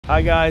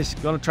Hi guys,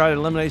 going to try to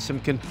eliminate some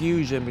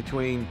confusion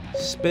between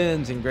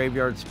spins and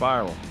graveyard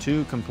spiral.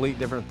 Two complete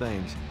different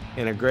things.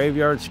 In a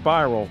graveyard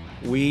spiral,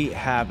 we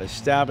have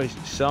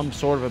established some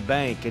sort of a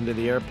bank into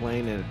the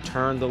airplane and it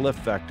turned the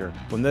lift vector.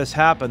 When this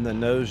happened, the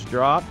nose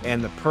dropped,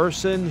 and the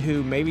person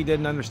who maybe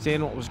didn't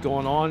understand what was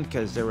going on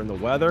because they were in the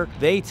weather,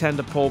 they tend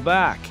to pull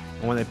back.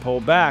 And when they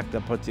pull back,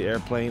 they'll put the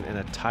airplane in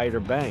a tighter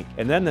bank.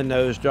 And then the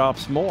nose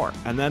drops more,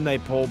 and then they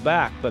pull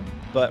back. But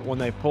when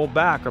they pull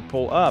back or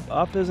pull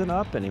up isn't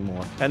up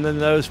anymore. And then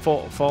the nose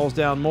falls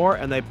down more,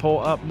 and they pull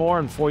up more,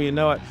 and before you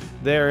know it,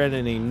 they're in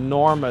an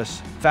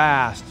enormous,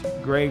 fast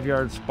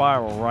graveyard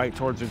spiral right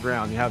towards the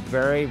ground. You have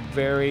very,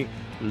 very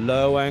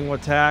low angle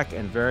attack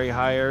and very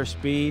high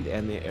airspeed,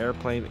 and the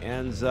airplane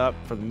ends up,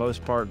 for the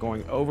most part,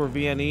 going over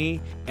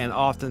VNE and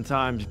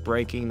oftentimes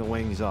breaking the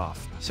wings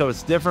off. So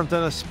it's different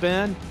than a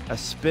spin. A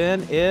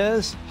spin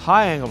is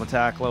high angle of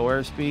attack, low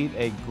airspeed.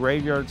 A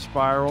graveyard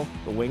spiral,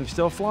 the wing's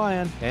still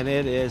flying, and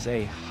it is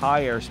a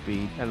high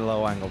airspeed and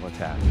low angle of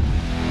attack.